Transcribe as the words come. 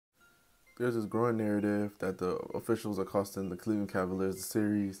There's this growing narrative that the officials are costing the Cleveland Cavaliers the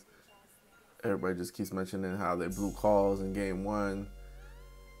series. Everybody just keeps mentioning how they blew calls in game one,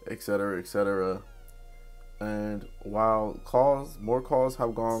 etc., etc. And while more calls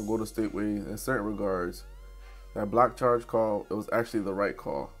have gone Golden State way in certain regards, that block charge call, it was actually the right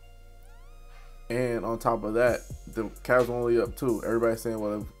call. And on top of that, the Cavs were only up two. Everybody's saying,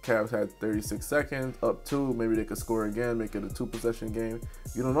 well, if Cavs had 36 seconds, up two, maybe they could score again, make it a two-possession game.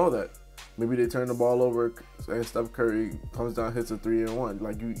 You don't know that. Maybe they turn the ball over and Steph Curry comes down, hits a 3-and-1.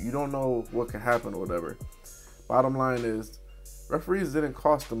 Like, you don't know what can happen or whatever. Bottom line is, referees didn't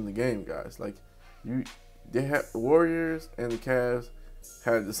cost them the game, guys. Like, they had the Warriors and the Cavs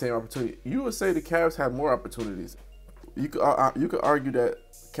had the same opportunity. You would say the Cavs had more opportunities. You could argue that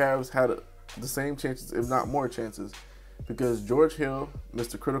Cavs had the same chances, if not more chances, because George Hill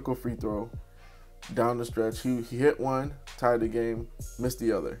missed a critical free throw down the stretch. He hit one, tied the game, missed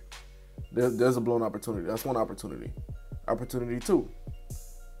the other. There's a blown opportunity. That's one opportunity. Opportunity two.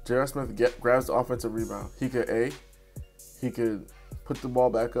 J.R. Smith grabs the offensive rebound. He could put the ball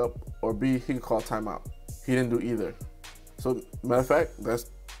back up, or B, he could call timeout. He didn't do either. So matter of fact,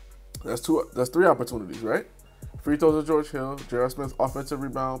 that's three opportunities, right? Free throws to George Hill, J.R. Smith offensive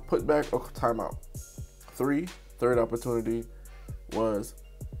rebound, put back, or timeout. Third opportunity was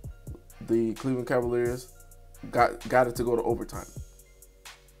the Cleveland Cavaliers got it to go to overtime.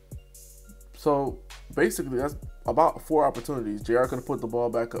 So basically, that's about four opportunities. JR could have put the ball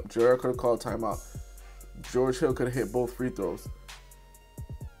back up. JR could have called timeout. George Hill could have hit both free throws.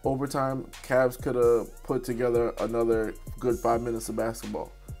 Overtime, Cavs could have put together another good 5 minutes of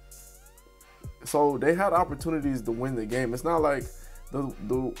basketball. So they had opportunities to win the game. It's not like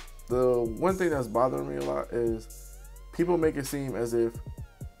the one thing that's bothering me a lot is people make it seem as if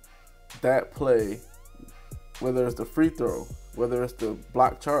that play, whether it's the free throw, whether it's the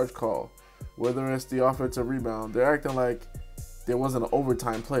block charge call, whether it's the offensive rebound, they're acting like there wasn't an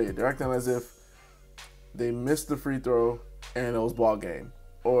overtime play. They're acting as if they missed the free throw and it was ball game.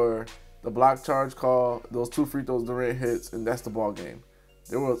 Or the block charge call, those two free throws, Durant hits, and that's the ball game.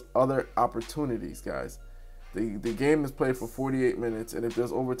 There was other opportunities, guys. The game is played for 48 minutes, and if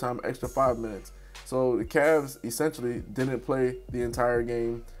there's overtime, extra 5 minutes. So the Cavs essentially didn't play the entire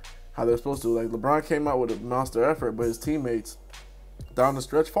game how they're supposed to. Like, LeBron came out with a monster effort, but his teammates down the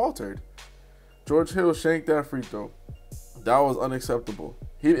stretch faltered. George Hill shanked that free throw. That was unacceptable.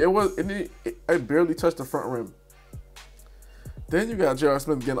 It barely touched the front rim. Then you got J.R.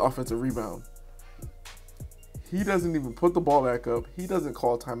 Smith getting offensive rebound. He doesn't even put the ball back up. He doesn't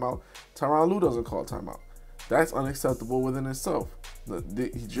call timeout. Tyronn Lue doesn't call timeout. That's unacceptable within itself.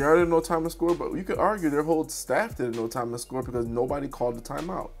 J.R. didn't know time to score, but you could argue their whole staff didn't know time to score because nobody called the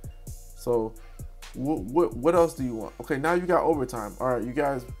timeout. So what else do you want? Okay, now you got overtime. All right, you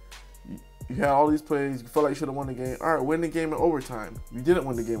guys, you had all these plays. You felt like you should have won the game. All right, win the game in overtime. You didn't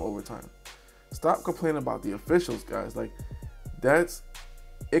win the game in overtime. Stop complaining about the officials, guys. Like,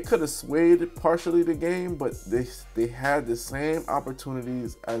 it could have swayed partially the game, but they had the same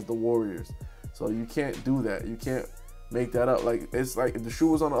opportunities as the Warriors. So you can't do that. You can't make that up. Like, it's like if the shoe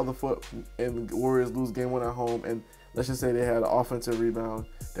was on the other foot and the Warriors lose game one at home, and let's just say they had an offensive rebound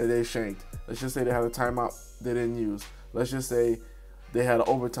that they shanked. Let's just say they had a timeout they didn't use. Let's just say they had an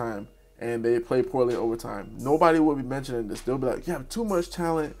overtime and they played poorly in overtime. Nobody would be mentioning this. They'll be like, you have too much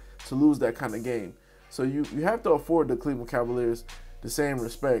talent to lose that kind of game. So you have to afford the Cleveland Cavaliers the same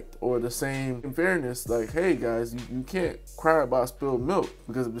respect or the same fairness. Like, hey guys, you can't cry about spilled milk,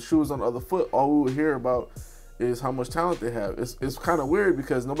 because if the shoe was on the other foot, all we would hear about is how much talent they have. It's kind of weird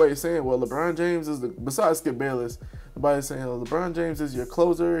because nobody's saying, well, LeBron James is besides Skip Bayless, nobody's saying, well, LeBron James is your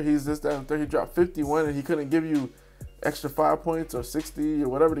closer. He's this, that, and third. He dropped 51 and he couldn't give you extra 5 points or 60 or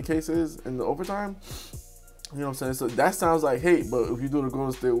whatever the case is in the overtime. You know what I'm saying? So that sounds like hate, but if you do the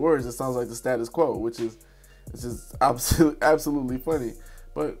Golden State Warriors, it sounds like the status quo, which is it's just absolutely funny.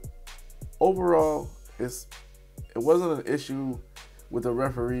 But overall, it wasn't an issue with the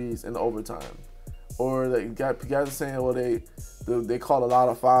referees in the overtime, or that guys are saying, well, they called a lot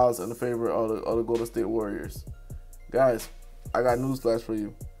of fouls in the favor of the Golden State Warriors. Guys, I got newsflash for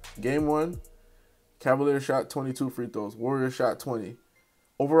you. Game one, Cavaliers shot 22 free throws. Warriors shot 20.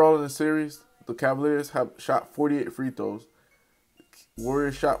 Overall in the series, the Cavaliers have shot 48 free throws.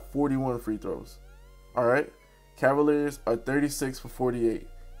 Warriors shot 41 free throws. All right? Cavaliers are 36 for 48.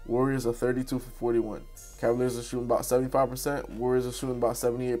 Warriors are 32 for 41. Cavaliers are shooting about 75%. Warriors are shooting about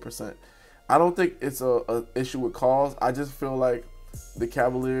 78%. I don't think it's a issue with calls. I just feel like the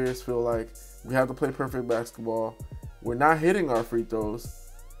Cavaliers feel like we have to play perfect basketball. We're not hitting our free throws,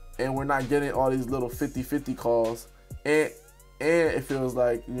 and we're not getting all these little 50-50 calls. And and it feels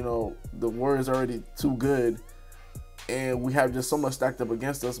like, you know, the Warriors are already too good, and we have just so much stacked up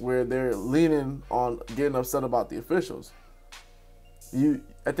against us where they're leaning on getting upset about the officials.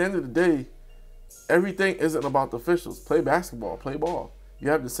 At the end of the day, everything isn't about the officials. Play basketball, play ball. You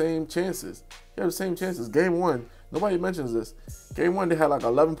have the same chances. You have the same chances. Game 1, nobody mentions this. Game 1, they had like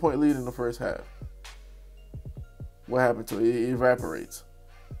 11-point lead in the first half. What happened to it? It evaporates.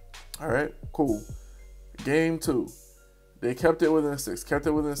 All right, cool. Game 2, they kept it within 6.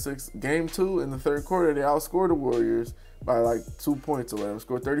 Game 2, in the third quarter, they outscored the Warriors by like 2 points or whatever.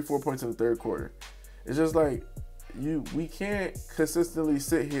 Scored 34 points in the third quarter. It's just like, we can't consistently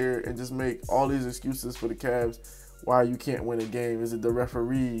sit here and just make all these excuses for the Cavs why you can't win a game. Is it the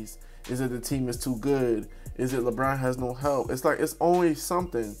referees? Is it the team is too good? Is it LeBron has no help? It's like, it's always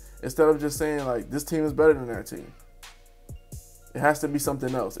something, instead of just saying like, this team is better than that team. It has to be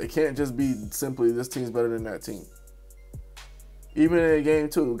something else. It can't just be simply this team's better than that team. Even in game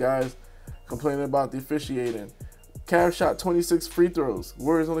 2, guys complaining about the officiating. Cavs shot 26 free throws.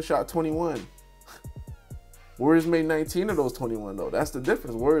 Warriors only shot 21. Warriors made 19 of those 21, though. That's the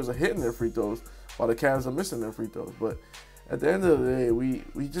difference. Warriors are hitting their free throws while the Cavs are missing their free throws. But at the end of the day,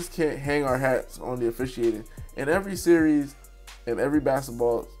 we just can't hang our hats on the officiating. In every series, in every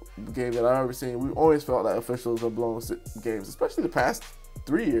basketball game that I've ever seen, we've always felt like officials are blowing games, especially the past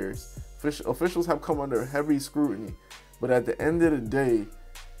 3 years. Officials have come under heavy scrutiny. But at the end of the day,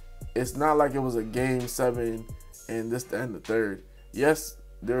 it's not like it was a game 7 and this the end of the third. Yes,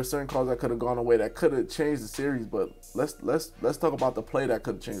 there are certain calls that could have gone away that could have changed the series, but let's talk about the play that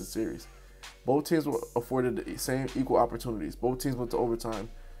could have changed the series. Both teams were afforded the same equal opportunities. Both teams went to overtime.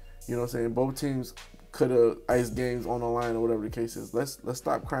 You know what I'm saying? Both teams could have iced games on the line or whatever the case is. Let's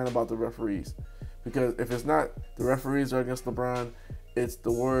stop crying about the referees, because if it's not the referees are against LeBron, it's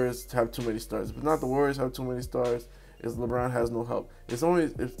the Warriors have too many stars. If it's not the Warriors have too many stars, it's LeBron has no help. It's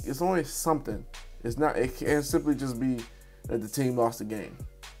only something. It's not. It can't simply just be that the team lost the game.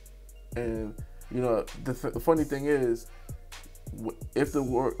 And you know, the funny thing is, if the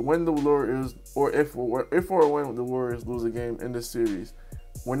Warriors lose a game in this series,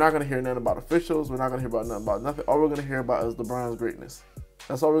 we're not gonna hear nothing about officials. We're not gonna hear about nothing. All we're gonna hear about is LeBron's greatness.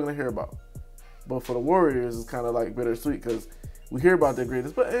 That's all we're gonna hear about. But for the Warriors, it's kind of like bittersweet, because we hear about their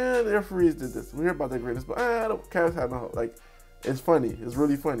greatness, but the referees did this. We hear about their greatness, but the Cavs had no help. Like, it's funny. It's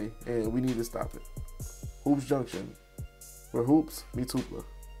really funny, and we need to stop it. Hoops Junction, where hoops meets hoopla.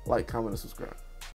 Like, comment, and subscribe.